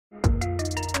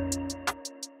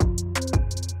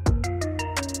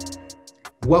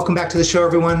Welcome back to the show,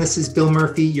 everyone. This is Bill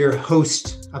Murphy, your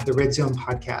host of the Red Zone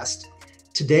podcast.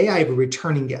 Today, I have a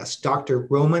returning guest, Dr.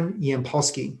 Roman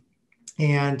Yampolskiy,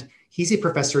 and he's a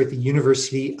professor at the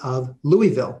University of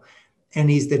Louisville, and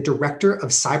he's the director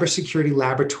of cybersecurity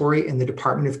laboratory in the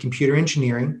Department of Computer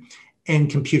Engineering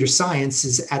and Computer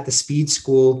Sciences at the Speed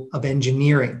School of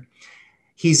Engineering.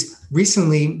 He's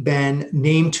recently been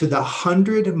named to the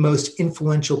 100 most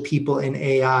influential people in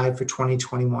AI for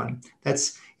 2021.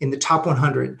 That's in the top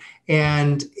 100.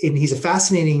 And he's a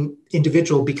fascinating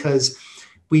individual because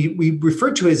we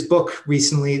referred to his book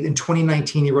recently. In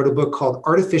 2019, he wrote a book called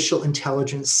Artificial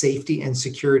Intelligence, Safety and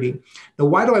Security. Now,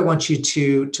 why do I want you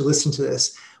to listen to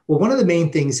this? Well, one of the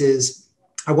main things is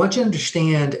I want you to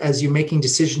understand as you're making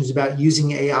decisions about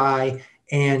using AI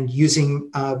and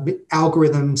using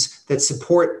algorithms that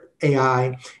support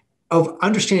AI, of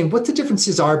understanding what the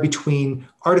differences are between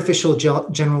artificial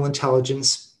general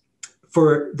intelligence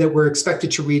that we're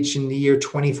expected to reach in the year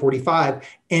 2045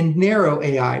 and narrow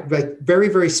AI, like very,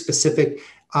 very specific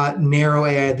narrow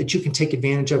AI that you can take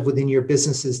advantage of within your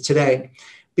businesses today.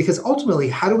 Because ultimately,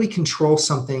 how do we control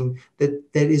something that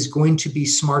is going to be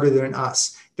smarter than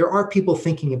us? There are people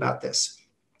thinking about this.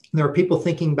 There are people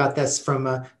thinking about this from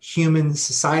a human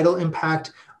societal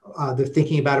impact. They're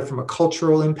thinking about it from a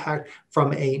cultural impact,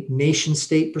 from a nation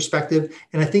state perspective.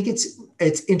 And I think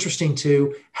it's interesting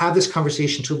to have this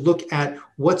conversation to look at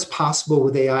what's possible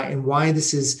with AI and why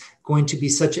this is going to be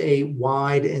such a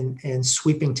wide and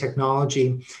sweeping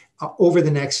technology over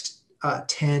the next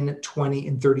 10, 20,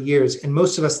 and 30 years. And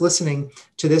most of us listening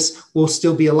to this will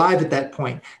still be alive at that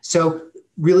point. So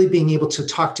really being able to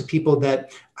talk to people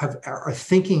that are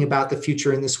thinking about the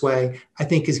future in this way, I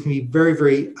think is going to be very,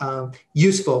 very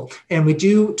useful. And we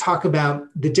do talk about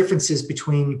the differences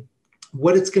between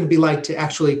what it's going to be like to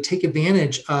actually take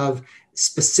advantage of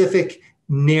specific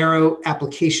narrow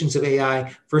applications of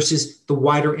AI versus the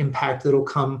wider impact that'll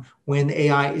come when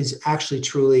AI is actually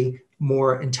truly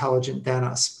more intelligent than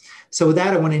us. So with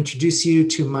that, I want to introduce you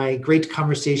to my great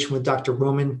conversation with Dr.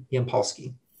 Roman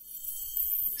Yampolskiy.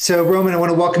 So Roman, I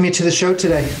want to welcome you to the show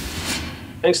today.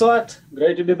 Thanks a lot.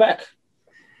 Great to be back.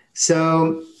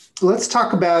 So let's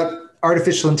talk about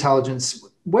artificial intelligence.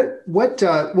 Well, let's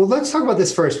talk about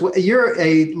this first. You're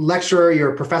a lecturer,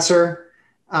 you're a professor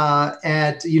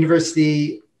at the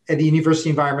University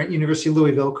Environment, University of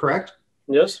Louisville, correct?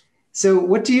 Yes. So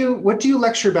what do you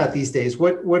lecture about these days?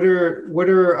 What are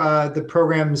the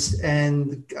programs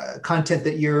and content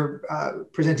that you're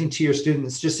presenting to your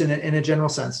students, just in a general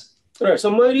sense? Right.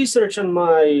 So my research and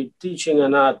my teaching are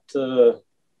not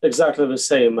exactly the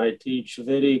same. I teach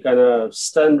very kind of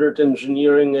standard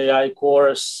engineering AI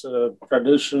course,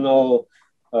 traditional.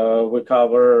 We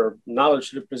cover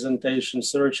knowledge representation,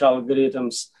 search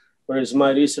algorithms, whereas my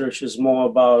research is more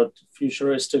about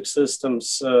futuristic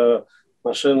systems,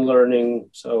 machine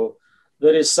learning. So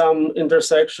there is some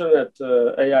intersection at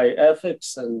AI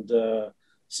ethics and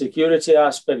security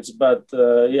aspects, but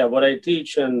what I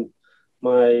teach and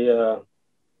my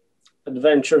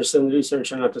adventures in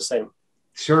research are not the same.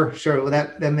 Sure. Well,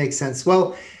 that makes sense.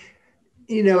 Well,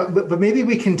 but maybe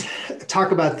we can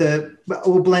talk about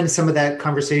we'll blend some of that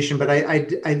conversation, but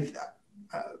a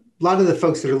lot of the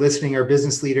folks that are listening are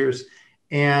business leaders,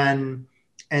 and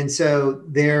so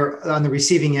they're on the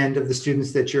receiving end of the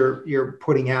students that you're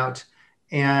putting out.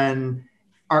 And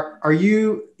are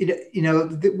you,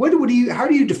 how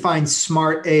do you define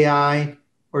smart AI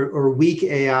or weak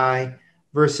AI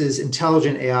versus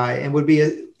intelligent AI? And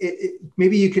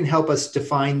maybe you can help us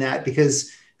define that, because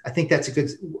I think that's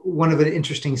one of the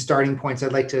interesting starting points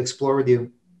I'd like to explore with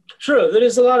you. Sure. There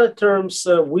is a lot of terms.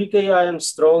 Weak AI and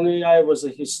strong AI was a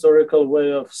historical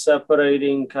way of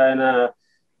separating kind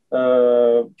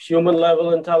of human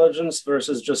level intelligence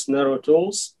versus just narrow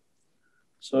tools.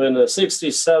 So in the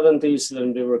 60s, 70s,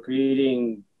 when we were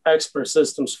creating expert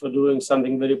systems for doing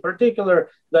something very particular,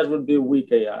 that would be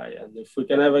weak AI. And if we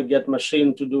can ever get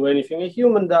machine to do anything a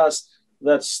human does,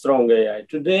 that's strong AI.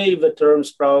 Today, the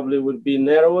terms probably would be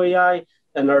narrow AI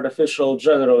and artificial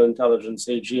general intelligence,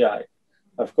 AGI.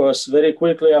 Of course, very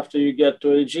quickly after you get to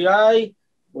AGI,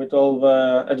 with all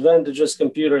the advantages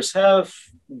computers have,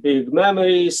 big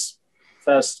memories,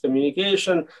 fast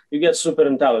communication, you get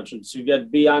superintelligence. You get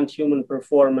beyond human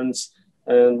performance,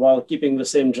 and while keeping the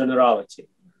same generality.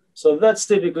 So that's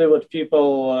typically what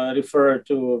people refer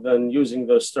to when using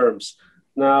those terms.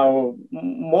 Now,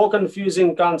 more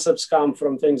confusing concepts come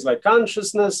from things like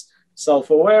consciousness,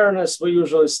 self-awareness. We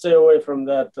usually stay away from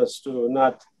that as to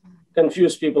not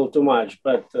confuse people too much,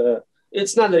 but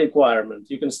it's not a requirement.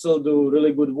 You can still do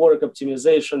really good work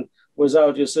optimization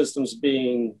without your systems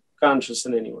being conscious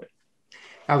in any way.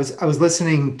 I was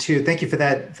listening to. Thank you for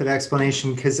that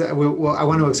explanation, because I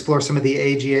want to explore some of the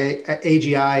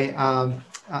AGI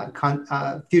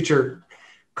future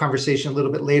conversation a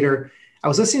little bit later. I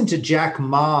was listening to Jack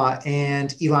Ma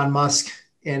and Elon Musk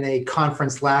in a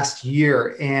conference last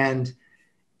year, and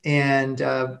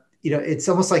it's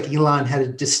almost like Elon had a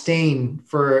disdain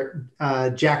for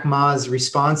Jack Ma's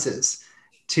responses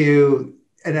to.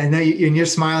 And I know you're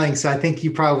smiling, so I think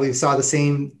you probably saw the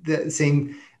same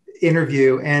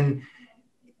interview. And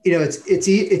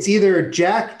it's either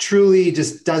Jack truly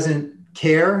just doesn't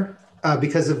care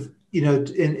because of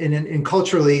and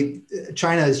culturally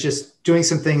China is just doing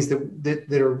some things that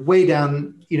are way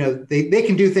down. They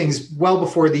can do things well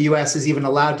before the U.S. is even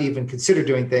allowed to even consider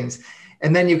doing things.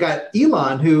 And then you've got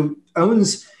Elon, who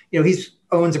owns he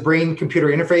owns a brain computer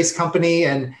interface company,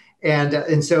 and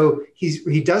so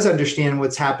he does understand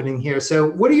what's happening here. So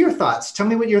what are your thoughts? Tell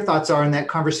me what your thoughts are in that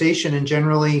conversation. And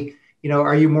generally,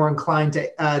 are you more inclined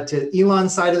to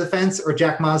Elon's side of the fence or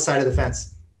Jack Ma's side of the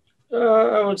fence?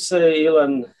 I would say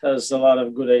Elon has a lot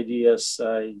of good ideas.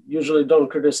 I usually don't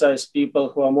criticize people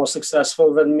who are more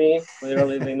successful than me.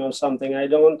 Clearly, they know something I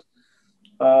don't.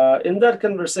 In that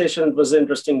conversation, it was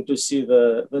interesting to see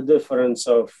the difference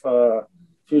of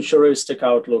futuristic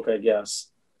outlook, I guess.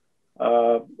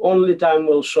 Only time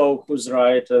will show who's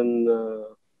right and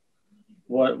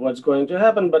what's going to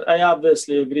happen. But I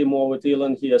obviously agree more with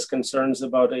Elon. He has concerns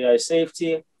about AI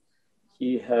safety.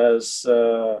 He has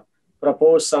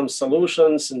proposed some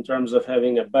solutions in terms of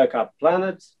having a backup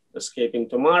planet, escaping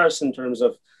to Mars, in terms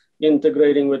of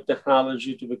integrating with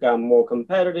technology to become more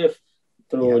competitive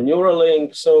through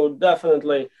Neuralink. So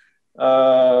definitely,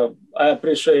 I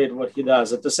appreciate what he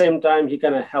does. At the same time, he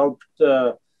kind of helped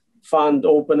fund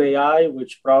OpenAI,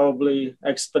 which probably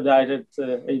expedited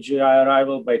AGI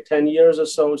arrival by 10 years or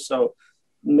so. So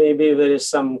maybe there is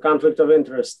some conflict of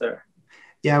interest there.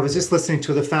 Yeah, I was just listening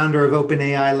to the founder of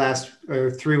OpenAI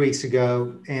 3 weeks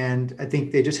ago, and I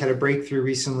think they just had a breakthrough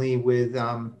recently with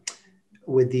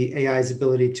the AI's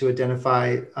ability to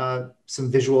identify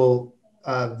some visual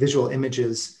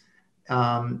images,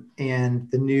 and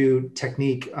the new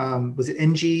technique was it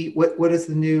NG? What is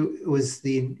the new?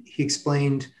 He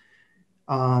explained.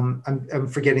 I'm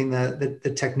forgetting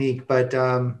the technique, but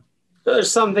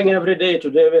there's something every day.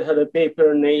 Today we had a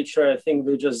paper in Nature. I think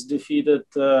we just defeated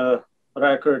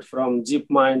record from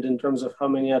DeepMind in terms of how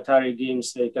many Atari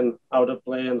games they can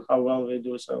autoplay and how well they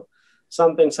do. So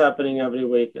something's happening every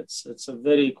week. It's a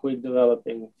very quick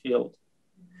developing field.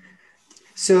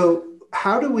 So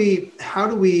how do we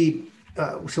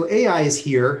so AI is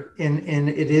here, and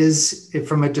it is,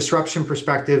 from a disruption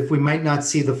perspective, we might not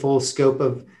see the full scope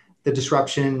of the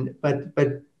disruption, but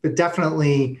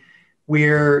definitely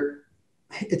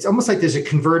it's almost like there's a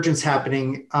convergence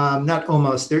happening. Not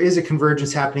almost, there is a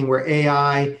convergence happening where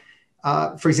AI,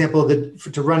 for example,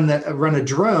 to run a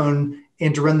drone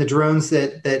and to run the drones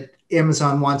that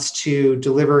Amazon wants to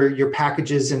deliver your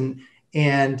packages, and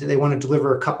they want to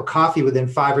deliver a cup of coffee within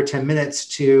 5 or 10 minutes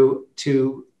to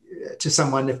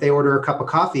someone if they order a cup of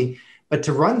coffee. But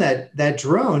to run that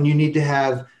drone, you need to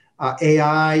have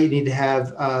AI, you need to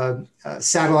have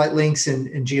satellite links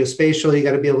and geospatial. You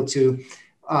got to be able to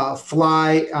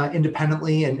fly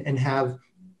independently and have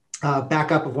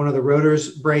backup of one of the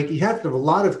rotors break. You have to have a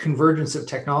lot of convergence of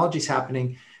technologies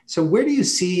happening. So where do you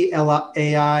see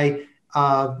AI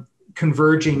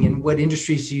converging, and what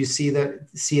industries do you see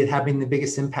it having the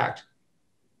biggest impact?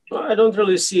 I don't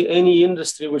really see any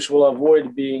industry which will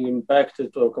avoid being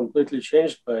impacted or completely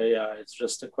changed by AI. It's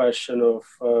just a question of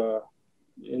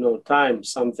time.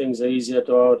 Some things are easier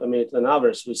to automate than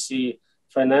others. We see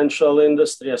financial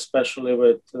industry, especially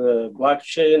with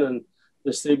blockchain and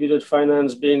distributed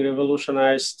finance, being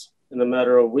revolutionized in a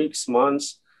matter of weeks,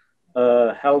 months.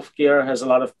 Healthcare has a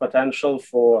lot of potential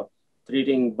for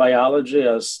treating biology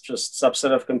as just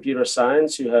subset of computer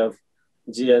science. You have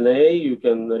DNA, you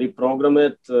can reprogram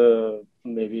it,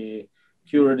 maybe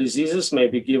cure diseases,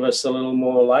 maybe give us a little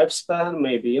more lifespan,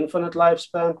 maybe infinite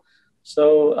lifespan.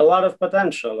 So a lot of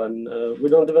potential, and we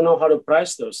don't even know how to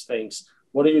price those things.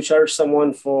 What do you charge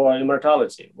someone for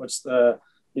immortality? Do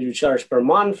you charge per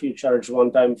month? You charge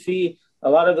one-time fee? A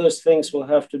lot of those things will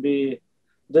have to be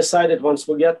decided once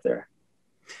we get there.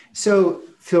 So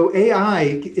AI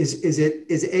is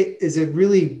it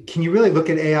really? Can you really look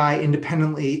at AI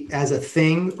independently as a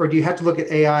thing, or do you have to look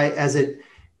at AI as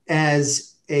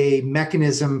a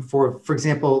mechanism for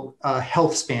example,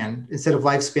 health span instead of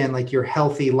lifespan, like your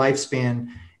healthy lifespan,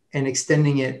 and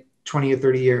extending it 20 or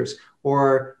 30 years,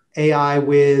 or AI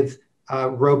with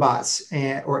robots,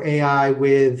 or AI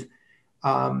with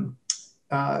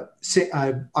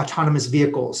autonomous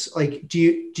vehicles. Like,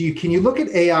 can you look at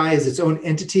AI as its own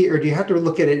entity, or do you have to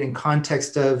look at it in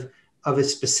context of a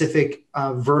specific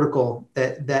vertical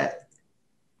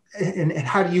and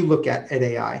how do you look at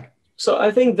AI? So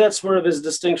I think that's where this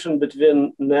distinction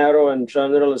between narrow and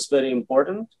general is very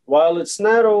important. While it's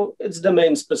narrow, it's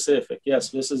domain specific. Yes,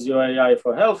 this is your AI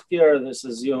for healthcare. This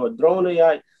is your drone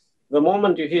AI. The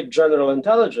moment you hit general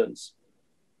intelligence,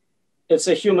 it's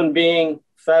a human being,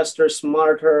 faster,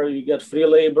 smarter, you get free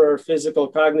labor, physical,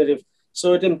 cognitive.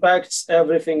 So it impacts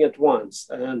everything at once.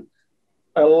 And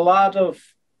a lot of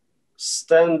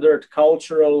standard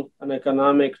cultural and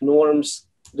economic norms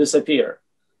disappear.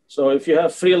 So if you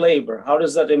have free labor, how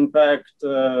does that impact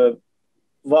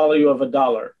value of a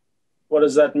dollar? What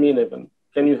does that mean even?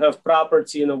 Can you have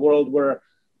property in a world where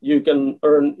you can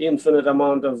earn infinite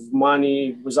amount of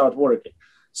money without working?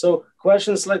 So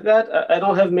questions like that, I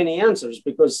don't have many answers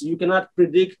because you cannot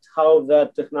predict how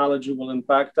that technology will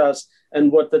impact us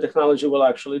and what the technology will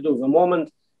actually do. The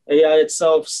moment AI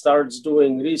itself starts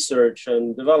doing research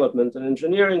and development and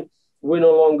engineering, we're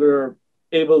no longer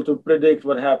able to predict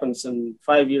what happens in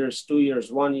 5 years, 2 years,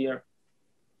 1 year.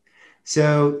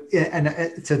 So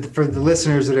for the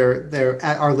listeners that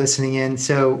are listening in,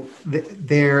 so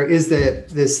there is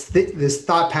this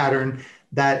thought pattern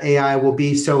that AI will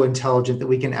be so intelligent that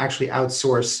we can actually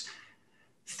outsource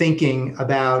thinking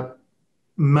about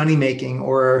money making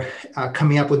or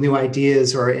coming up with new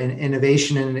ideas or an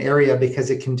innovation in an area because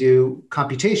it can do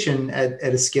computation at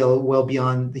a scale well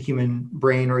beyond the human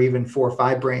brain or even 4 or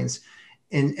 5 brains.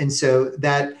 And so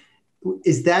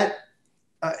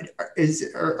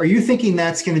are you thinking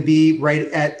that's going to be right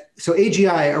at, so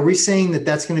AGI, are we saying that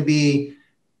that's going to be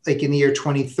like in the year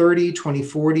 2030,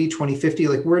 2040, 2050?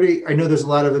 Like I know there's a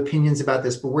lot of opinions about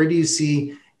this, but where do you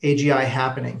see AGI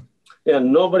happening? Yeah,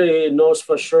 nobody knows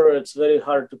for sure. It's very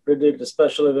hard to predict,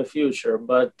 especially the future.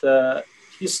 But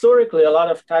historically, a lot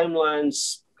of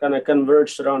timelines kind of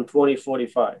converged around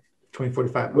 2045.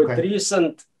 2045, okay. With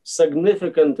recent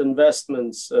significant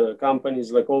investments,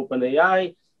 companies like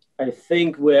OpenAI, I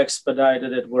think we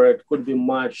expedited it where it could be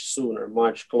much sooner,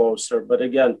 much closer. But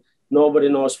again, nobody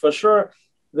knows for sure.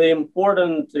 The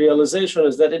important realization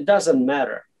is that it doesn't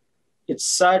matter. It's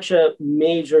such a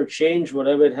major change,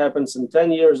 whatever it happens in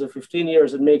 10 years or 15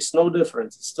 years, it makes no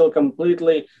difference. It still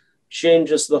completely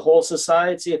changes the whole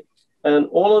society. And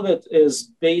all of it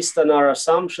is based on our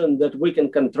assumption that we can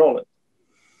control it.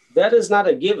 That is not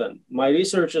a given. My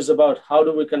research is about how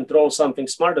do we control something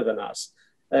smarter than us.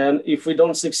 And if we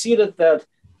don't succeed at that,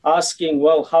 asking,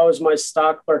 well, how is my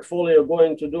stock portfolio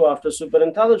going to do after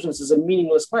superintelligence is a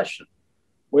meaningless question.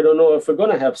 We don't know if we're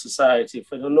going to have society, if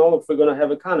we don't know if we're going to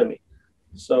have economy.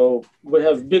 So we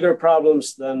have bigger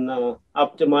problems than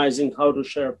optimizing how to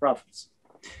share profits.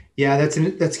 Yeah,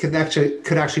 that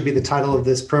could actually be the title of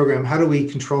this program. How do we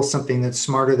control something that's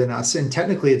smarter than us? And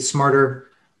technically, it's smarter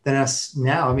than us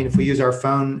now. I mean, if we use our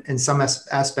phone in some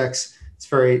aspects, it's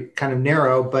very kind of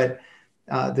narrow, but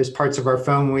there's parts of our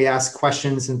phone where we ask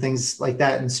questions and things like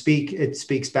that and it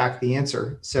speaks back the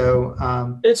answer. So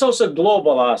it's also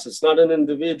global us. It's not an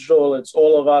individual. It's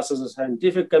all of us as a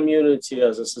scientific community,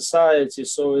 as a society.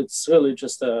 So it's really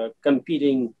just a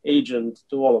competing agent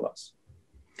to all of us.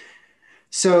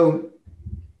 So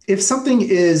if something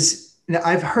is,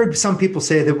 I've heard some people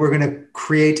say that we're going to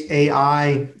create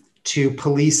AI to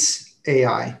police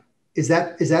AI. Is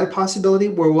that a possibility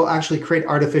where we'll actually create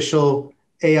artificial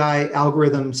AI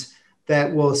algorithms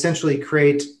that will essentially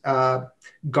create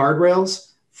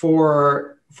guardrails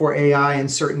for AI in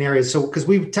certain areas? So, because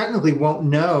we technically won't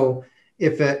know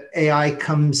if an AI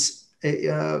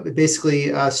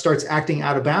starts acting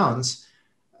out of bounds.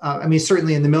 I mean,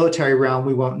 certainly in the military realm,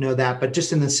 we won't know that, but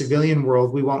just in the civilian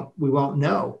world, we won't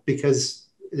know because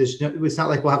it's not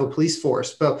like we'll have a police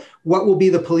force. But what will be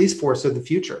the police force of the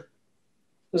future?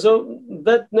 So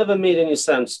that never made any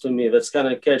sense to me. That's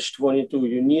kind of catch-22.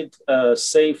 You need a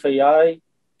safe AI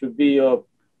to be a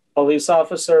police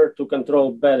officer to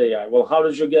control bad AI. Well, how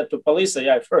did you get to police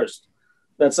AI first?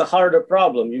 That's a harder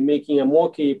problem. You're making a more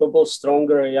capable,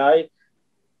 stronger AI.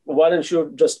 Why don't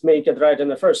you just make it right in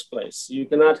the first place? You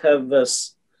cannot have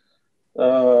this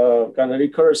kind of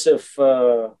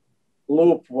recursive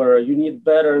loop where you need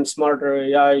better and smarter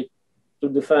AI to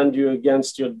defend you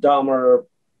against your dumber,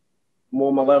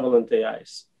 more malevolent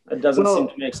AIs. It doesn't seem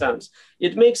to make sense.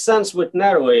 It makes sense with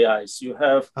narrow AIs. You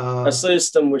have a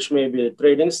system which may be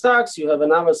trading stocks. You have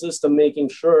another system making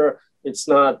sure it's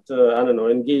not,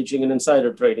 engaging in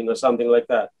insider trading or something like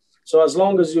that. So as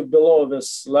long as you're below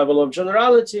this level of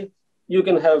generality, you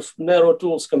can have narrow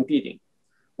tools competing.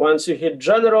 Once you hit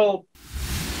general,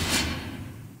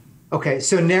 Okay,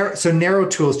 so narrow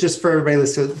tools, just for everybody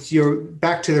listening. So you're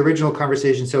back to the original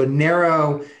conversation. So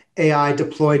narrow AI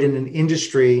deployed in an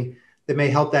industry that may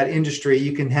help that industry.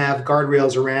 You can have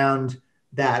guardrails around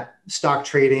that, stock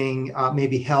trading,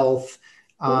 maybe health.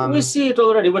 We see it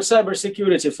already with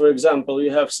cybersecurity, for example.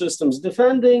 You have systems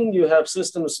defending, you have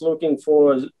systems looking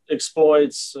for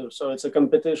exploits. So it's a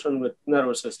competition with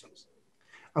narrow systems.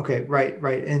 Okay,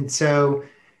 right. And so,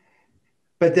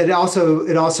 but that also,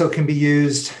 it also can be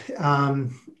used,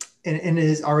 and it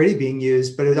is already being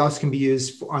used, but it also can be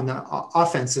used on the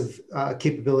offensive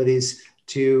capabilities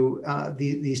to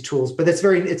these tools. But it's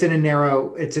in a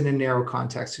narrow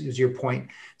context, is your point.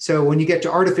 So when you get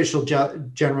to artificial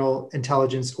general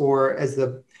intelligence, or as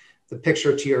the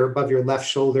picture to your above your left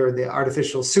shoulder, the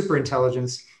artificial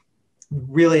superintelligence,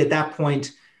 really at that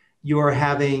point, you're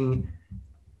having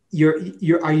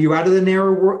are you out of the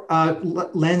narrow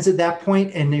lens at that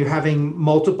point, and you're having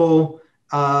multiple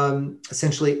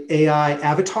essentially AI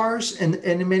avatars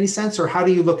in many sense, or how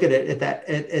do you look at it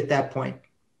at that point?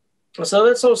 So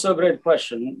that's also a great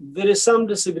question. There is some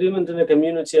disagreement in the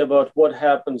community about what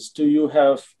happens. Do you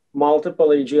have multiple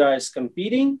AGIs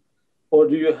competing, or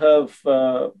do you have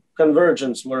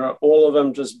convergence where all of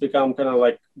them just become kind of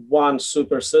like one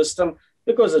super system?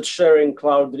 Because it's sharing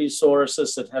cloud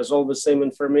resources, it has all the same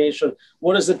information.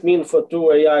 What does it mean for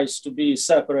two AIs to be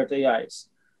separate AIs?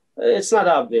 It's not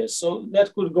obvious. So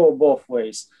that could go both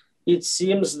ways. It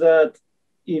seems that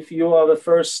if you are the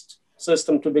first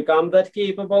system to become that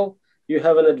capable, you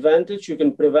have an advantage. You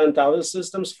can prevent other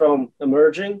systems from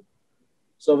emerging.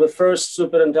 So the first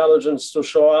superintelligence to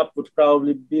show up would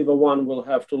probably be the one we'll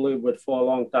have to live with for a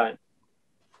long time.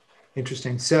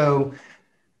 Interesting. So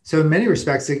in many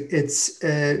respects,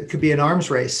 it could be an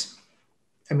arms race.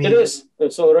 I mean, it is.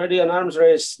 It's already an arms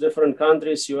race. Different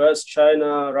countries, US,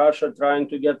 China, Russia, trying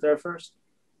to get there first.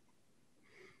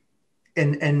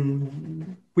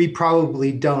 And we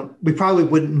probably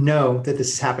wouldn't know that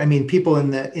this is happening. I mean, people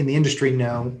in the industry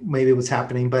know maybe what's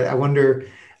happening, but I wonder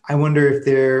if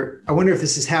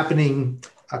this is happening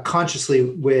consciously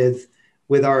with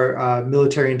our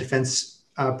military and defense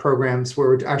programs, where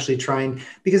we're actually trying,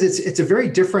 because it's a very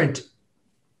different.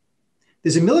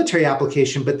 There's a military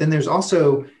application, but then there's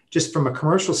also, just from a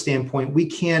commercial standpoint, we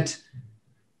can't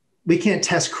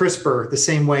test CRISPR the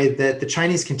same way that the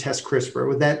Chinese can test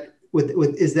CRISPR.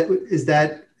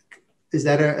 Is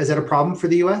that a problem for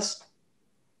the US?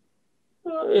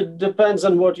 It depends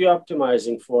on what you're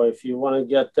optimizing for. If you want to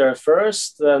get there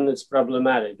first, then it's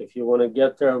problematic. If you want to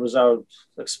get there without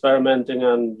experimenting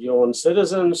on your own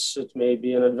citizens, it may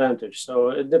be an advantage. So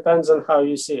it depends on how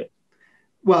you see it.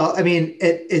 Well, I mean,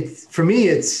 for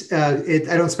me,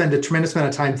 I don't spend a tremendous amount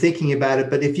of time thinking about it,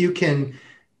 but if you can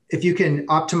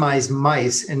optimize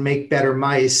mice and make better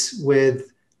mice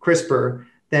with CRISPR,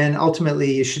 then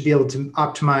ultimately you should be able to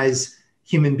optimize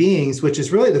human beings, which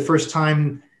is really the first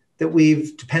time that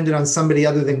we've depended on somebody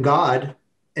other than God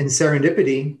and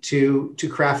serendipity to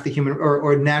craft the human,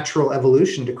 or natural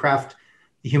evolution to craft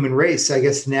the human race. I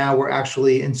guess now we're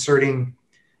actually inserting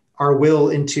our will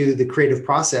into the creative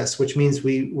process, which means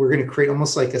we're going to create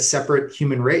almost like a separate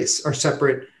human race, or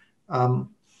separate,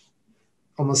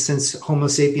 almost since Homo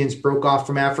sapiens broke off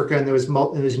from Africa, and there was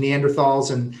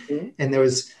Neanderthals and there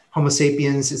was Homo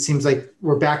sapiens. It seems like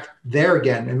we're back there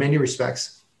again in many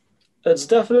respects. That's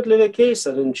definitely the case.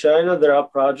 And in China, there are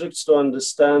projects to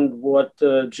understand what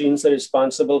genes are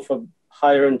responsible for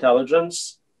higher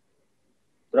intelligence,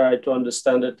 try to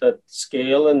understand it at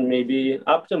scale and maybe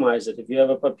optimize it. If you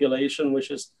have a population which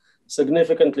is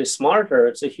significantly smarter,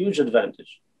 it's a huge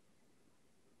advantage.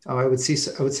 Oh, I would say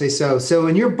so. So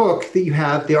in your book that you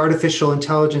have, The Artificial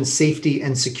Intelligence, Safety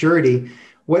and Security,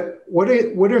 what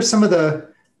are some of the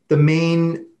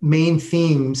main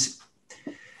themes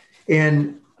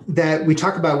and that we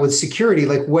talk about with security?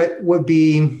 Like, what would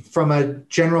be, from a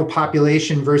general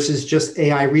population versus just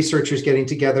AI researchers getting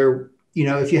together,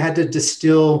 if you had to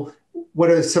distill, what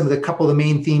are some of the couple of the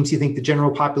main themes you think the general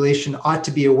population ought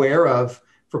to be aware of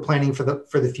for planning for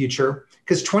the future?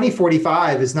 Because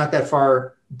 2045 is not that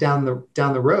far down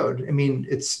the road. I mean,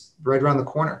 it's right around the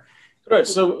corner. Right.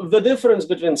 So the difference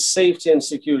between safety and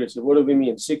security, what do we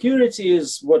mean? Security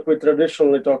is what we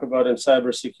traditionally talk about in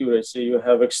cybersecurity. You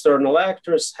have external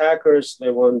actors, hackers. They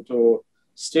want to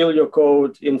steal your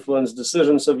code, influence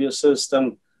decisions of your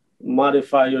system,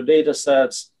 modify your data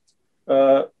sets.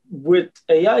 With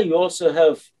AI, you also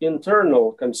have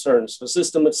internal concerns. The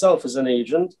system itself is an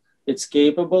agent. It's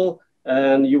capable,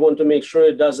 and you want to make sure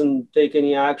it doesn't take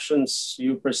any actions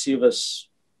you perceive as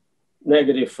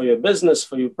negative for your business,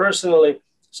 for you personally.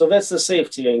 So that's the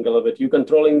safety angle of it. You're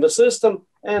controlling the system,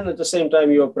 and at the same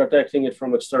time, you are protecting it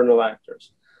from external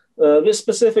actors. This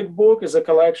specific book is a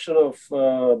collection of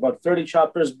about 30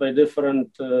 chapters by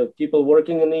different people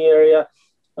working in the area.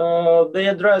 They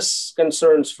address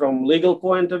concerns from legal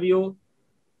point of view.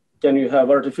 Can you have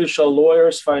artificial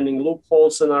lawyers finding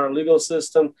loopholes in our legal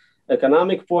system?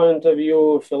 Economic point of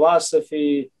view,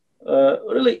 philosophy,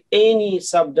 really any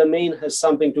subdomain has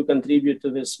something to contribute to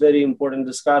this very important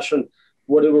discussion.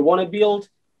 What do we want to build?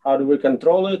 How do we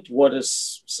control it? What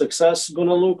is success going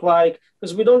to look like?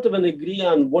 Because we don't even agree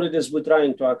on what it is we're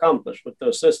trying to accomplish with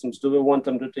those systems. Do we want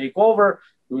them to take over?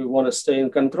 Do we want to stay in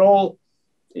control?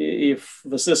 If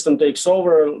the system takes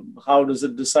over, how does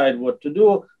it decide what to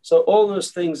do? So all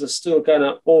those things are still kind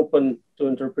of open to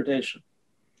interpretation.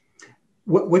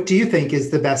 What do you think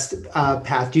is the best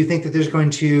path? Do you think that there's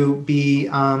going to be,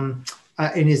 and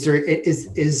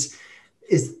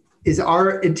is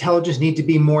our intelligence need to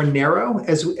be more narrow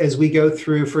as we go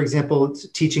through, for example,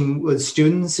 teaching with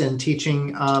students and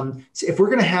teaching? If we're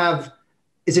going to have,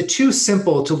 is it too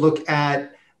simple to look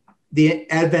at the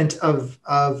advent of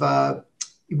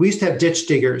we used to have ditch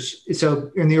diggers. So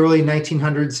in the early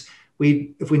 1900s,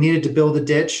 if we needed to build a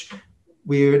ditch,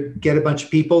 we would get a bunch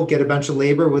of people, get a bunch of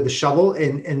labor with a shovel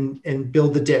and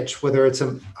build the ditch, whether it's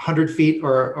 100 feet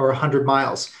or 100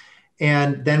 miles.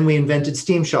 And then we invented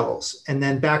steam shovels and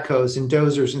then backhoes and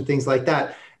dozers and things like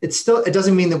that. It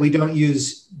doesn't mean that we don't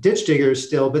use ditch diggers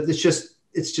still, but it's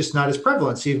just not as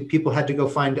prevalent. So people had to go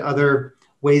find other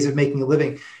ways of making a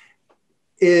living.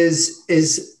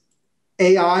 Is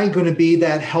AI going to be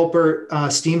that helper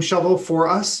steam shovel for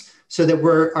us so that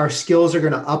our skills are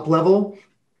going to up level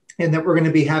and that we're going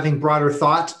to be having broader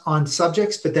thought on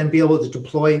subjects, but then be able to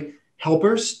deploy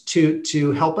helpers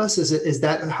to help us? Is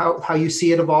that how you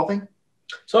see it evolving?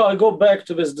 So I go back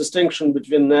to this distinction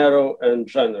between narrow and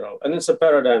general, and it's a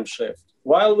paradigm shift.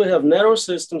 While we have narrow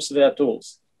systems, they are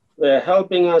tools. They're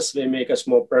helping us, they make us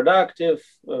more productive,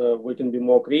 we can be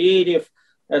more creative,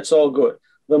 that's all good.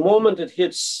 The moment it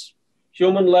hits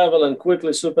human level and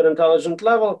quickly superintelligent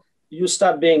level, you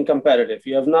stop being competitive.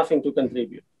 You have nothing to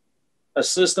contribute. A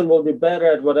system will be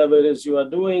better at whatever it is you are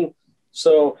doing.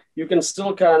 So you can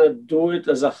still kind of do it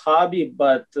as a hobby,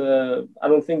 but I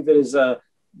don't think there is a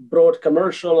broad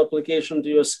commercial application to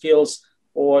your skills.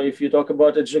 Or if you talk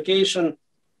about education,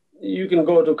 you can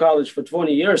go to college for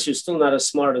 20 years. You're still not as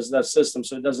smart as that system.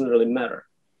 So it doesn't really matter.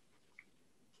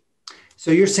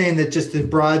 So you're saying that just the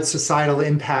broad societal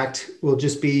impact will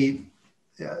just be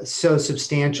so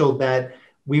substantial that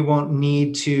we won't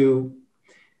need to.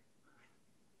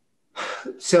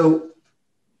 So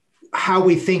how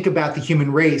we think about the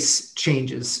human race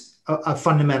changes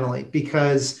fundamentally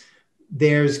because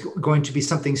there's going to be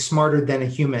something smarter than a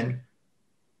human.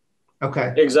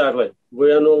 Okay. Exactly.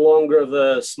 We are no longer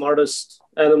the smartest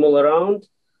animal around,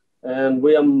 and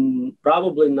we are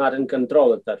probably not in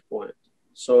control at that point.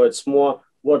 So it's more,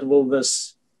 what will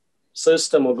this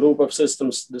system or group of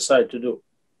systems decide to do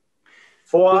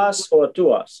for us or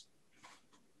to us?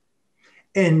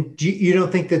 And you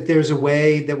don't think that there's a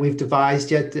way that we've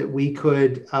devised yet that we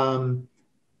could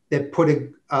that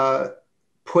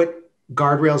put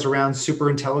guardrails around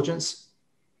superintelligence?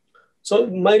 So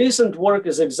my recent work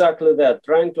is exactly that,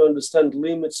 trying to understand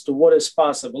limits to what is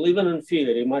possible, even in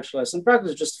theory, much less in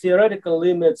practice, just theoretical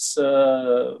limits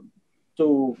to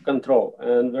control.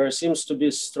 And there seems to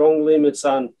be strong limits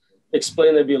on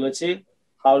explainability.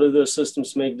 How do those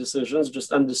systems make decisions?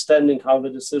 Just understanding how the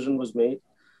decision was made,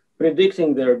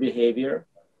 predicting their behavior,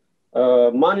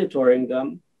 monitoring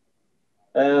them,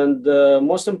 and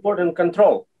most important,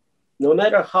 control. No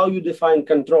matter how you define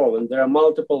control, and there are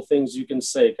multiple things you can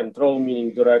say. Control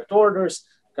meaning direct orders,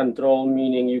 control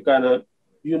meaning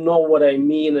you know what I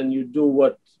mean and you do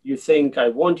what you think I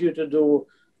want you to do.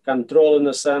 Control in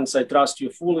the sense, I trust you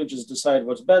fully, just decide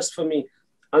what's best for me.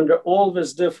 Under all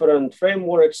these different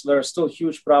frameworks, there are still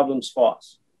huge problems for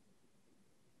us.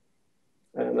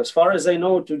 And as far as I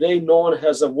know today, no one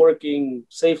has a working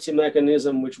safety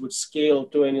mechanism which would scale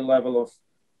to any level of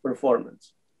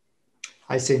performance.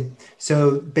 I see.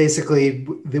 So basically,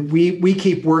 we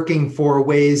keep working for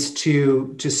ways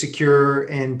to secure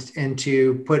and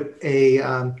to put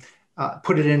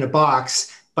it in a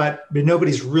box, but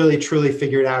nobody's really truly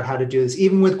figured out how to do this.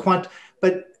 Even with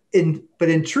but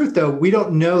in truth, though, we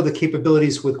don't know the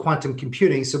capabilities with quantum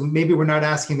computing. So maybe we're not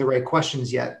asking the right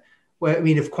questions yet. Well, I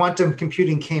mean, if quantum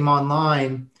computing came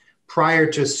online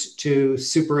prior to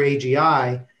super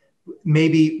AGI,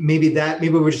 maybe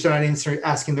we're just not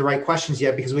asking the right questions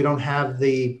yet because we don't have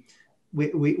the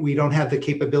we don't have the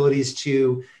capabilities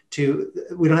we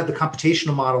don't have the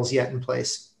computational models yet in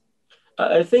place.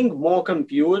 I think more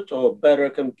compute or better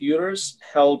computers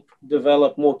help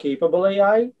develop more capable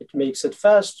AI. It makes it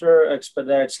faster,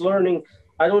 expedites learning.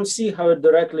 I don't see how it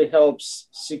directly helps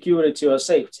security or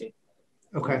safety.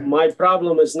 Okay. My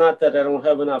problem is not that I don't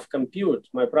have enough compute.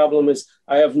 My problem is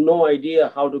I have no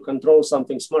idea how to control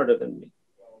something smarter than me.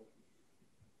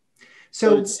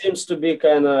 So it seems to be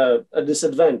kind of a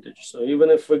disadvantage. So even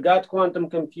if we got quantum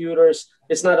computers,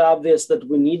 it's not obvious that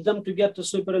we need them to get to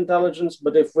superintelligence,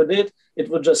 but if we did, it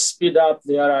would just speed up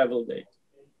the arrival date.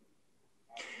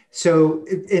 So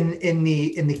in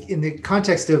the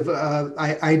context of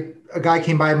a guy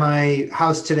came by my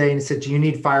house today and said, "Do you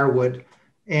need firewood?"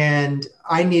 And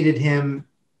I needed him.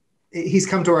 He's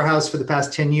come to our house for the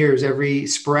past 10 years.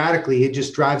 Sporadically, he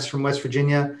just drives from West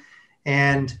Virginia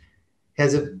and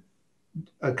has a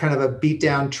kind of a beat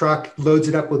down truck, loads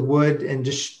it up with wood and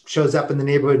just shows up in the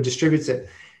neighborhood and distributes it.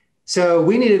 So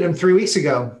we needed him 3 weeks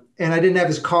ago and I didn't have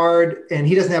his card and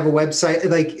he doesn't have a website.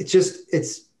 Like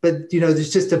but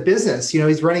there's just a business,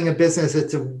 he's running a business.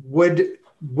 It's a wood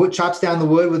chops down the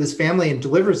wood with his family and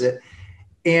delivers it.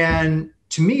 And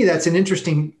to me, that's an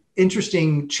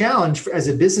interesting challenge as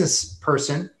a business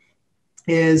person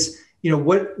is,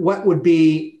 what would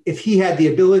be if he had the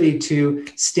ability to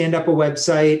stand up a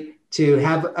website, to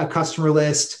have a customer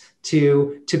list,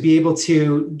 to be able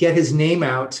to get his name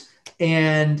out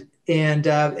and had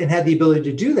the ability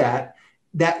to do that.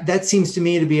 That seems to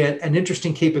me to be an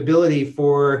interesting capability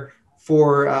for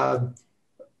an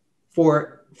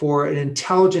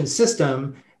intelligent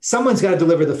system. Someone's got to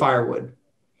deliver the firewood.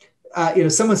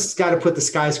 Someone's got to put the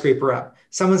skyscraper up.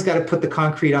 Someone's got to put the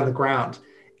concrete on the ground.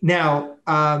 Now,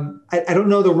 I don't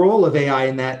know the role of AI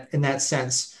in that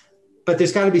sense, but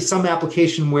there's got to be some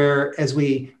application where as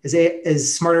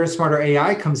smarter and smarter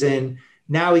AI comes in,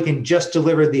 now we can just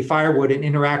deliver the firewood and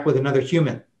interact with another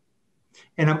human.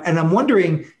 And I'm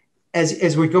wondering,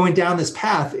 as we're going down this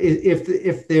path,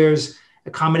 if there's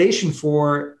accommodation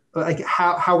for like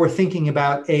how we're thinking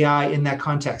about AI in that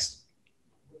context.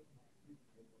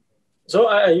 So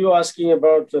are you asking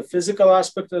about the physical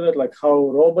aspect of it, like how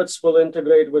robots will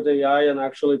integrate with AI and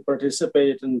actually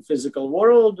participate in the physical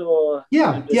world? Or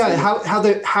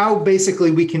how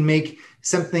basically we can make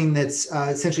something that's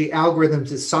essentially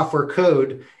algorithms is software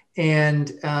code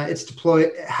and it's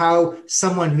deployed, how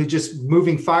someone who just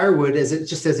moving firewood as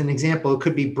an example, it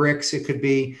could be bricks, it could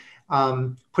be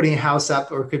putting a house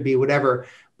up, or it could be whatever,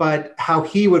 but how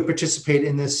he would participate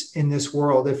in this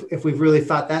world if we've really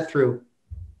thought that through.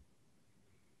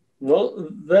 Well,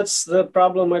 that's the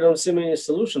problem I don't see many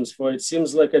solutions for. It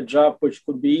seems like a job which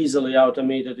could be easily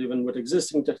automated even with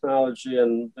existing technology,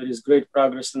 and there is great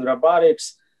progress in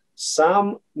robotics.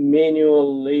 Some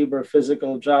manual labor,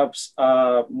 physical jobs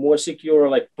are more secure,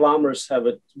 like plumbers have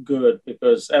it good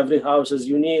because every house is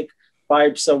unique,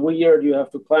 pipes are weird, you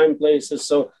have to climb places.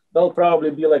 So they'll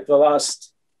probably be like the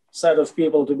last set of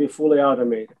people to be fully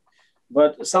automated.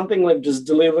 But something like just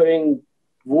delivering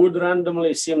wood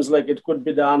randomly seems like it could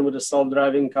be done with a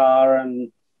self-driving car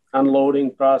and unloading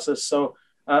process. So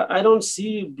I don't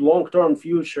see long-term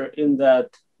future in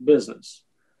that business.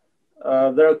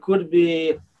 There could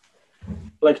be,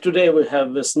 like today we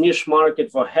have this niche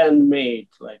market for handmade,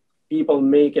 like people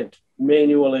make it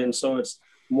manually. And so it's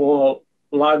more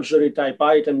luxury type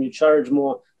item, you charge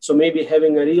more. So maybe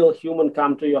having a real human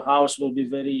come to your house will be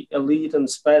very elite and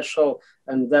special,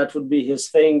 and that would be his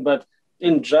thing. But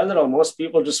in general, most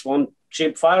people just want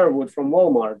cheap firewood from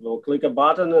Walmart. They'll click a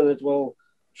button and it will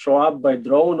show up by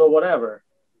drone or whatever.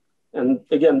 And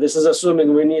again, this is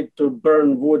assuming we need to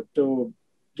burn wood to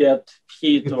get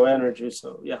heat or energy.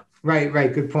 So yeah.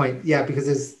 Right. Good point. Yeah,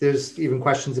 because there's even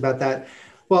questions about that.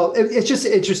 Well, it's just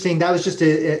interesting. That was just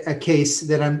a case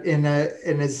that I'm in.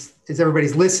 And as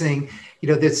everybody's listening,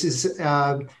 this is.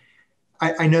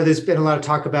 I know there's been a lot of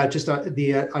talk about just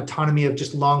the autonomy of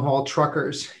just long haul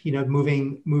truckers,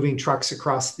 moving trucks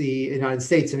across the United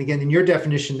States. And again, in your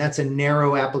definition, that's a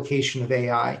narrow application of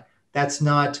AI. That's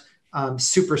not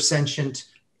super sentient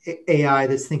AI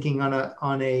that's thinking on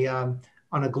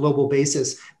a global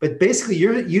basis. But basically,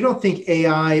 you don't think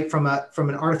AI from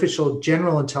an artificial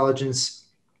general intelligence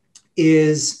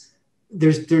is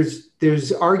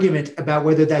there's argument about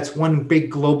whether that's one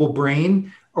big global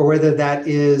brain or whether that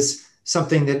is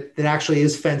something that actually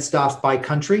is fenced off by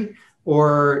country,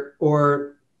 or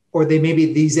they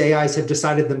maybe these AIs have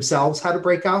decided themselves how to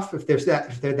break off if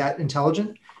they're that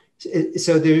intelligent.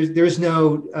 So there's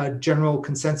no general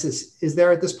consensus, is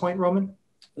there at this point, Roman?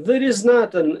 There is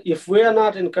not, and if we are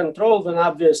not in control, then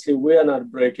obviously we are not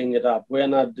breaking it up. We are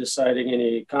not deciding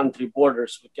any country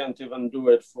borders. We can't even do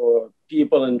it for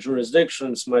people and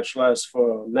jurisdictions, much less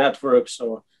for networks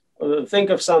or think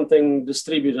of something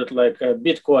distributed like a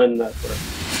Bitcoin network.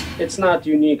 It's not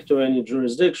unique to any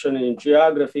jurisdiction, any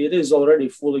geography. It is already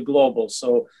fully global.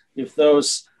 So if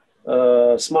those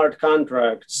smart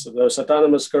contracts, those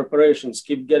autonomous corporations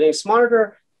keep getting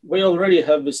smarter, we already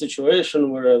have the situation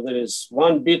where there is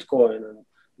one Bitcoin and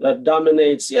that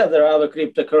dominates. Yeah, there are other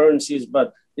cryptocurrencies,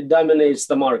 but it dominates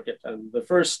the market. And the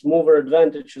first mover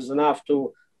advantage is enough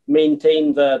to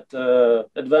maintain that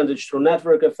advantage through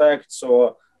network effects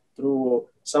or through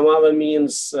some other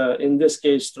means, in this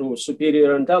case, through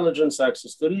superior intelligence,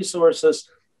 access to resources.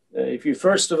 If you're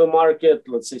first to the market,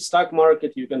 let's say stock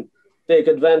market, you can take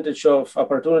advantage of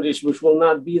opportunities which will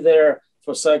not be there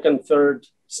for second, third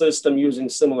system using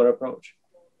similar approach.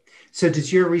 So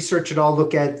does your research at all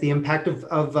look at the impact of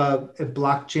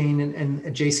blockchain and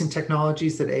adjacent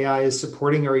technologies that AI is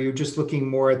supporting, or are you just looking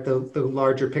more at the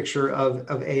larger picture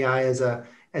of AI as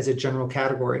a general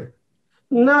category?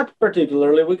 Not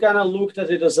particularly. We kind of looked at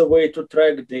it as a way to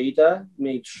track data,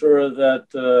 make sure that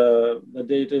the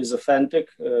data is authentic,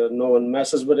 no one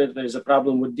messes with it. There's a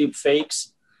problem with deep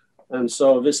fakes. And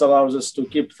so this allows us to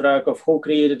keep track of who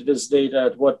created this data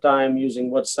at what time, using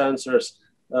what sensors.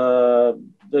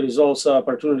 There is also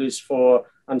opportunities for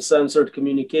uncensored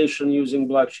communication using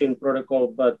blockchain protocol,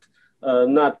 but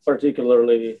not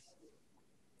particularly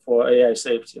for AI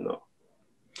safety, no.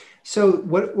 So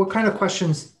what kind of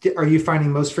questions are you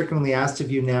finding most frequently asked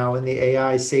of you now in the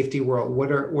AI safety world?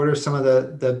 What are some of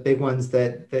the big ones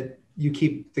that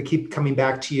keep coming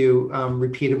back to you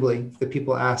repeatedly that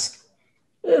people ask?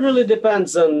 It really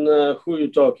depends on who you're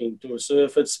talking to. So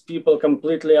if it's people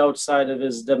completely outside of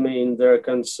this domain, their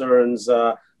concerns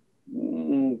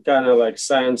kind of like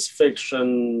science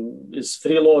fiction. Is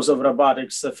 3 laws of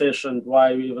robotics sufficient?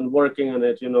 Why are you even working on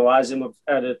it? You know, Asimov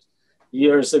had it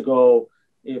years ago.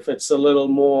 If it's a little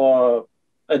more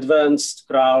advanced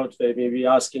crowd, they may be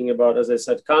asking about, as I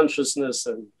said, consciousness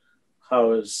and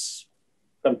how is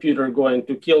computer going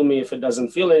to kill me if it doesn't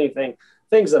feel anything,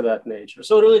 things of that nature.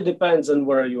 So it really depends on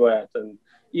where you're at. And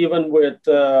even with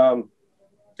kind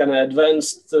of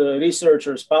advanced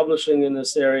researchers publishing in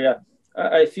this area,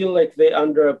 I feel like they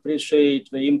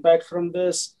underappreciate the impact from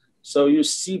this. So you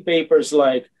see papers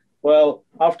like, well,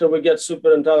 after we get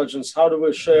superintelligence, how do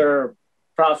we share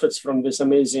profits from this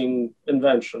amazing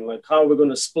invention? Like, how are we going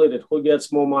to split it? Who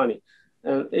gets more money?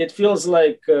 And it feels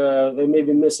like they may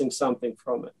be missing something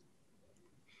from it.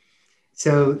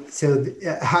 So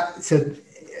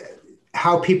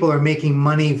how people are making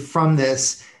money from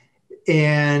this,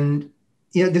 and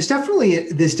there's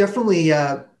definitely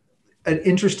an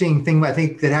interesting thing I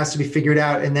think that has to be figured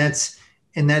out, and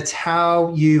that's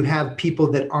how you have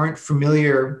people that aren't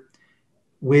familiar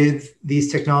with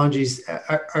these technologies.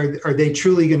 Are they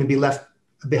truly going to be left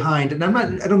behind? And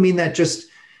I don't mean that just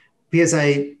because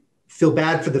I feel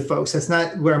bad for the folks. That's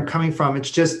not where I'm coming from.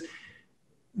 It's just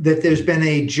that there's been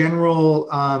a general,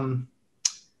 I'm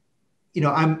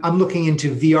looking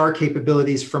into VR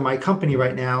capabilities for my company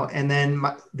right now. And then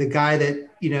the guy that,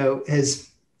 has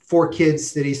 4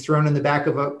 kids that he's thrown in the back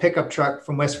of a pickup truck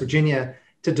from West Virginia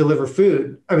to deliver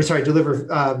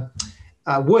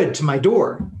wood to my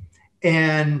door.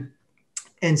 And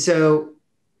so,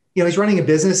 he's running a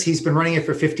business. He's been running it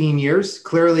for 15 years.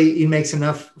 Clearly, he makes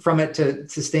enough from it to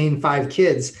sustain 5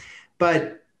 kids.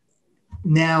 But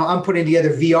now I'm putting together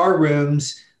VR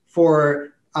rooms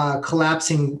for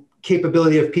collapsing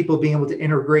capability of people being able to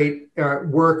integrate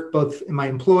work, both in my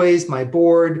employees, my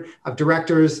board of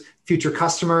directors, future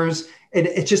customers. And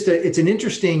it's an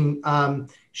interesting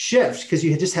shift, because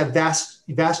you just have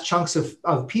vast chunks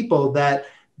of people that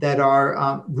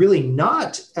are really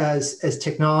not as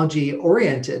technology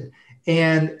oriented,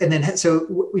 and then so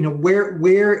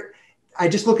where I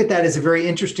just look at that as a very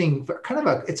interesting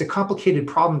it's a complicated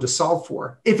problem to solve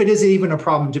for, if it is even a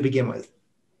problem to begin with.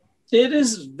 It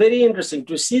is very interesting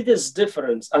to see this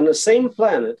difference on the same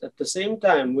planet. At the same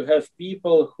time, we have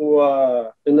people who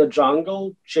are in the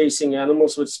jungle chasing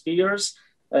animals with spears,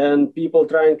 and people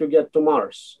trying to get to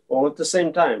Mars all at the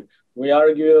same time. We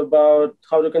argue about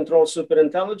how to control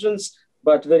superintelligence,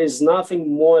 but there is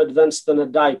nothing more advanced than a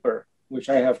diaper, which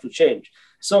I have to change.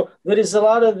 So there is a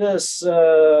lot of this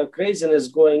craziness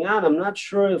going on. I'm not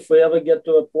sure if we ever get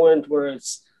to a point where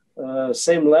it's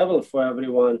same level for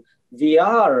everyone.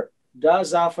 VR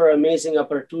does offer amazing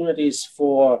opportunities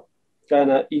for kind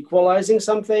of equalizing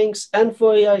some things and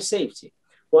for AI safety.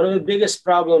 One of the biggest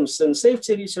problems in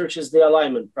safety research is the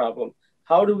alignment problem.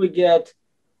 How do we get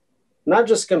not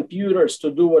just computers to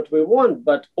do what we want,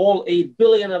 but all 8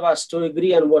 billion of us to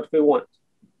agree on what we want?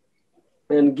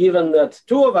 And given that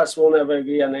 2 of us will never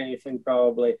agree on anything,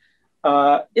 probably,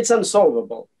 it's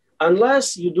unsolvable.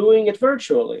 unless you're doing it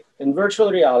virtually. In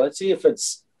virtual reality, if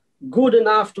it's good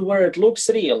enough to where it looks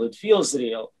real, it feels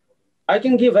real, I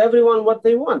can give everyone what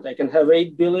they want. I can have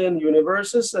 8 billion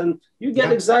universes and you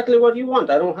get exactly what you want.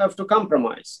 I don't have to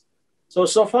compromise.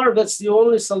 So far, that's the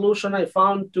only solution I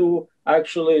found to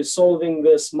actually solving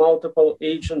this multiple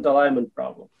agent alignment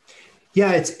problem.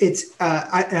 Yeah,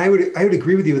 I would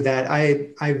agree with you with that.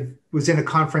 I was in a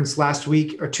conference last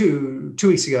week or two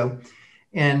weeks ago,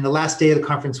 and the last day of the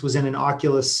conference was in an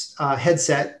Oculus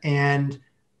headset, and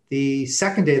the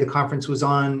second day of the conference was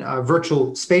on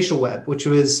virtual spatial web, which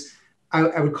was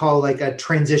I would call like a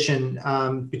transition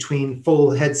between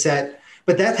full headset.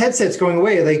 But that headset's going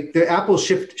away. Like the Apple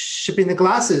shipping the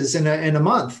glasses in a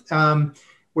month,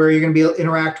 where you're going to be able to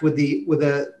interact with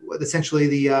essentially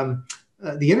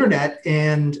the internet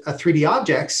and 3D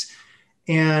objects.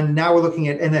 And now we're looking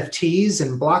at NFTs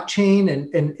and blockchain,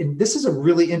 and this is a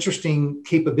really interesting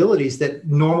capabilities that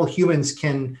normal humans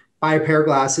can buy a pair of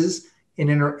glasses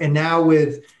and now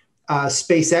with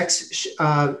SpaceX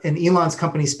and Elon's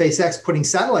company SpaceX putting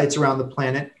satellites around the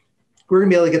planet, we're going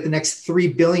to be able to get the next 3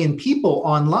 billion people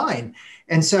online.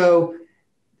 And so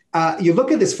you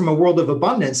look at this from a world of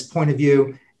abundance point of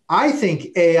view. I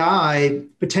think AI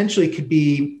potentially could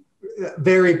be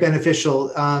very beneficial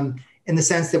in the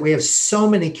sense that we have so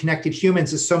many connected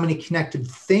humans and so many connected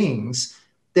things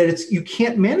that you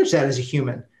can't manage that as a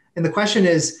human. And the question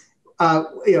is,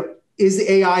 is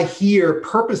the AI here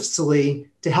purposefully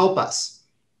to help us?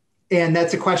 And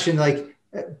that's a question like,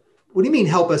 what do you mean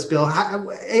help us, Bill?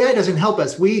 AI doesn't help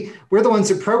us. We're the ones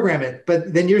who program it.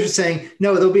 But then you're just saying,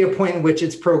 no, there'll be a point in which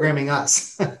it's programming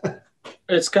us.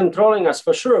 It's controlling us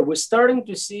for sure. We're starting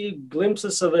to see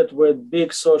glimpses of it with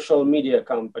big social media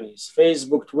companies.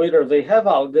 Facebook, Twitter, they have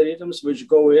algorithms which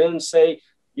go in and say,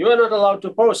 you are not allowed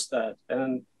to post that.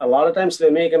 And a lot of times they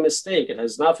make a mistake. It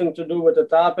has nothing to do with the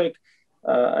topic.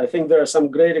 I think there are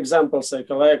some great examples. I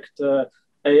collect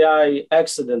AI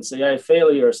accidents, AI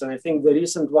failures. And I think the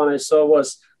recent one I saw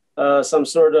was some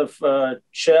sort of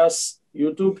chess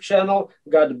YouTube channel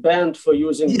got banned for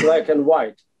using black and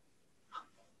white.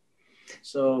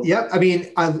 So yeah, I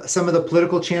mean, some of the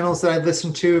political channels that I've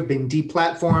listened to have been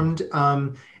deplatformed,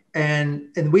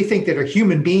 and we think that our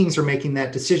human beings are making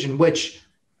that decision, which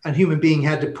a human being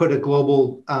had to put a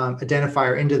global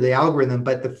identifier into the algorithm.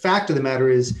 But the fact of the matter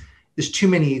is, there's too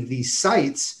many of these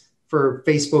sites for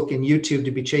Facebook and YouTube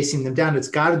to be chasing them down. It's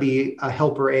got to be a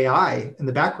helper AI in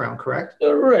the background, correct?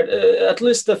 Right. At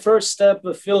least the first step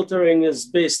of filtering is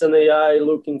based on AI,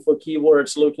 looking for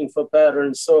keywords, looking for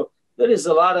patterns. So there is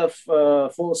a lot of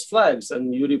false flags,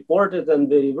 and you report it and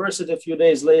they reverse it a few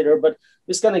days later. But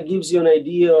this kind of gives you an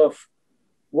idea of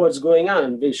what's going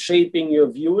on. They're shaping your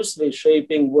views. They're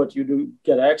shaping what you do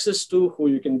get access to, who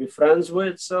you can be friends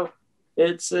with. So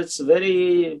it's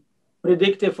very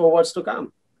predictive for what's to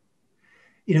come.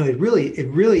 You know, it really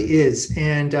is.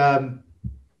 And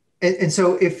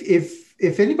so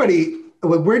if anybody,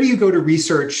 where do you go to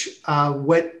research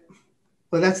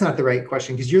well, that's not the right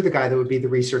question because you're the guy that would be the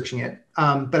researching it.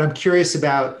 But I'm curious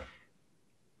about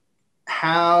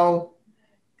how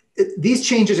these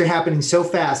changes are happening so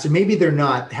fast, and maybe they're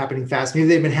not happening fast. Maybe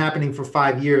they've been happening for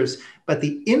 5 years, but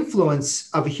the influence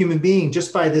of a human being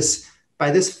just by this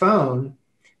phone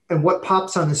and what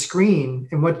pops on the screen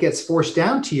and what gets forced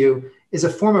down to you is a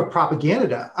form of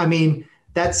propaganda. I mean,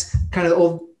 that's kind of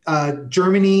old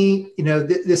Germany. You know,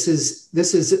 this is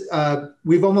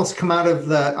we've almost come out of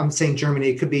the. I'm saying Germany.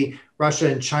 It could be Russia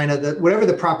and China. Whatever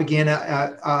the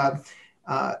propaganda,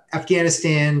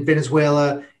 Afghanistan,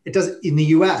 Venezuela. It does in the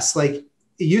U.S. Like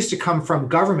it used to come from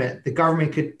government. The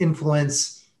government could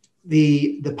influence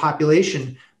the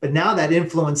population, but now that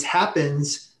influence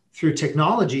happens through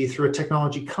technology, through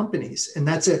technology companies, and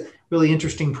that's a really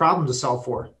interesting problem to solve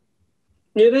for.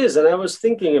 It is, and I was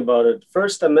thinking about it.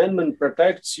 First Amendment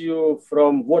protects you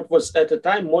from what was at the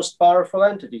time most powerful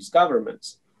entities,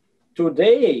 governments.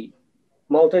 Today,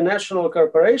 multinational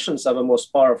corporations are the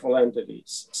most powerful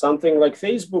entities. Something like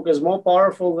Facebook is more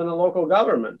powerful than a local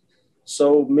government.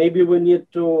 So maybe we need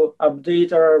to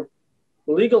update our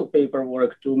legal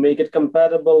paperwork to make it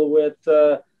compatible with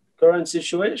current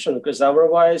situation, because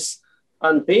otherwise,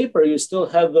 on paper, you still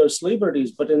have those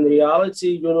liberties, but in reality,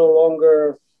 you no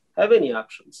longer have any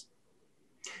options.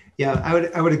 Yeah,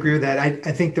 I would agree with that.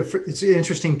 I think it's an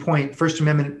interesting point. First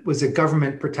Amendment was a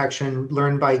government protection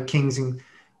learned by kings and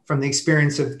from the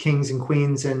experience of kings and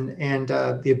queens and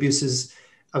the abuses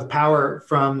of power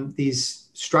from these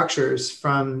structures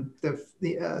from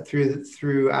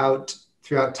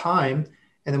throughout time.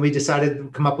 And then we decided to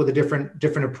come up with a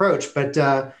different approach. But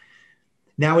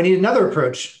now we need another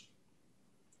approach.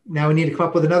 now we need to come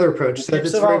up with another approach. So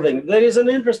keeps evolving. There is an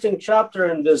interesting chapter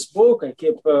in this book. I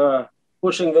keep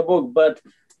pushing the book, but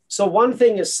so one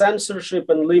thing is censorship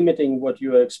and limiting what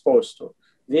you are exposed to.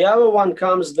 The other one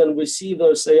comes then we see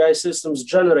those AI systems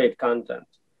generate content.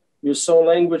 You saw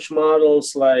language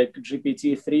models like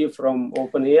GPT-3 from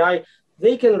OpenAI.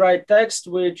 They can write text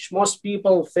which most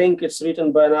people think it's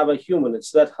written by another human.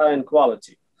 It's that high in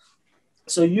quality.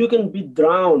 So you can be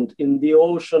drowned in the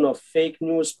ocean of fake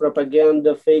news,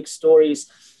 propaganda, fake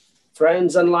stories,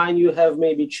 friends online, you have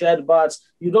maybe chatbots.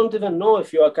 You don't even know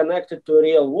if you are connected to a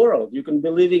real world. You can be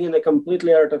living in a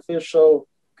completely artificial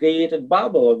created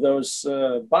bubble of those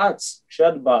bots,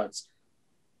 chatbots,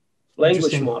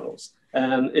 language models.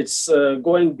 And it's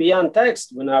going beyond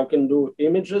text. We now can do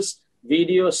images,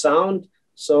 video, sound.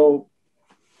 So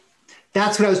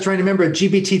that's what I was trying to remember.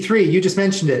 GPT-3, you just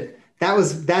mentioned it.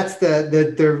 That's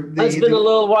been a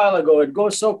little while ago. It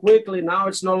goes so quickly. Now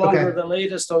it's no longer the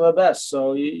latest or the best.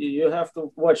 So you have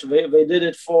to watch. They did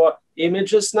it for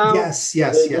images now. Yes.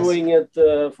 They're doing it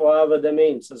for other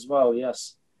domains as well.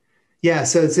 Yes. Yeah.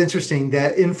 So it's interesting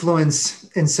that influence.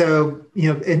 And so,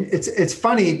 and it's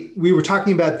funny. We were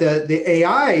talking about the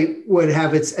AI would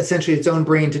have essentially its own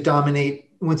brain to dominate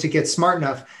once it gets smart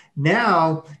enough.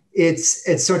 Now it's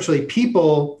essentially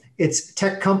people. It's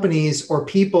tech companies or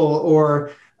people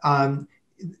or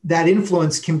that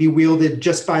influence can be wielded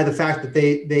just by the fact that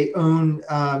they own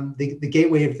the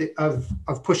gateway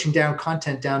of pushing down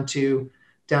content down to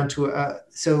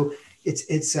so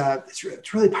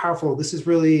it's really powerful. This is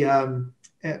really a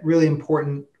really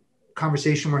important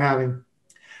conversation we're having.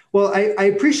 Well, I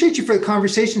appreciate you for the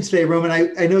conversation today, Roman.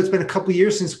 I know it's been a couple of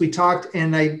years since we talked,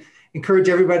 and I encourage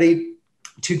everybody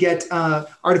to get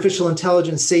artificial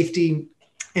intelligence safety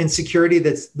and security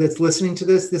that's listening to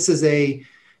this.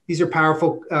 These are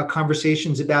powerful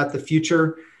conversations about the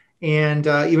future. And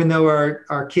even though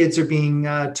our kids are being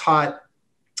taught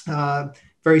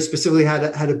very specifically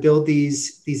how to build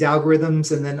these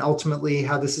algorithms, and then ultimately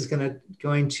how this is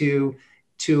going to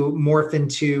morph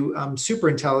into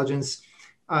superintelligence,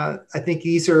 I think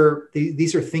these are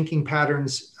thinking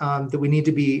patterns that we need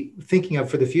to be thinking of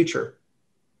for the future.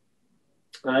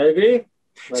 I agree.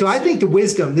 So I think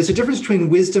there's a difference between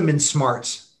wisdom and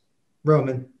smarts,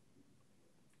 Roman.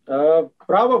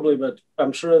 Probably, but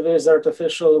I'm sure there's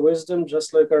artificial wisdom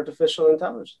just like artificial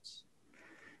intelligence.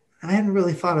 I hadn't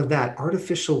really thought of that.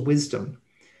 Artificial wisdom.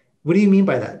 What do you mean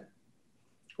by that?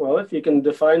 Well, if you can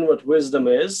define what wisdom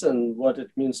is and what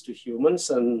it means to humans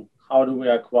and how do we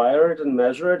acquire it and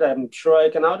measure it, I'm sure I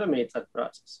can automate that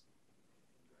process.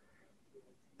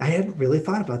 I hadn't really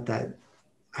thought about that.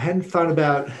 I hadn't thought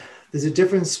about there's a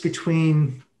difference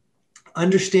between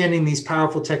understanding these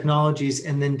powerful technologies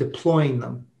and then deploying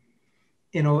them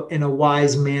in a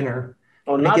wise manner.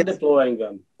 Or not deploying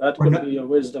them. That could be your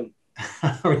wisdom.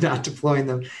 Or not deploying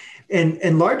them.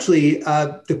 And largely,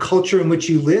 the culture in which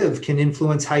you live can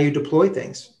influence how you deploy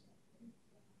things.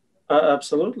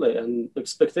 Absolutely. And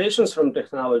expectations from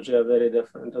technology are very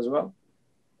different as well.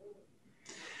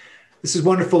 This is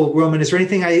wonderful, Roman. Is there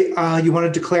anything you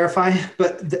wanted to clarify,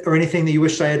 or anything that you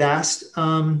wished I had asked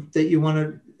that you want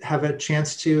to have a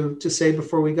chance to say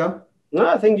before we go? No,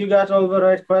 I think you got all the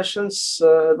right questions.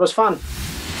 It was fun.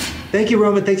 Thank you,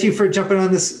 Roman. Thank you for jumping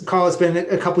on this call. It's been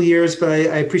a couple of years, but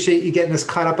I appreciate you getting us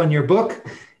caught up on your book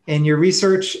and your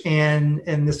research, and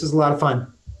this was a lot of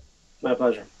fun. My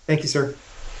pleasure. Thank you, sir.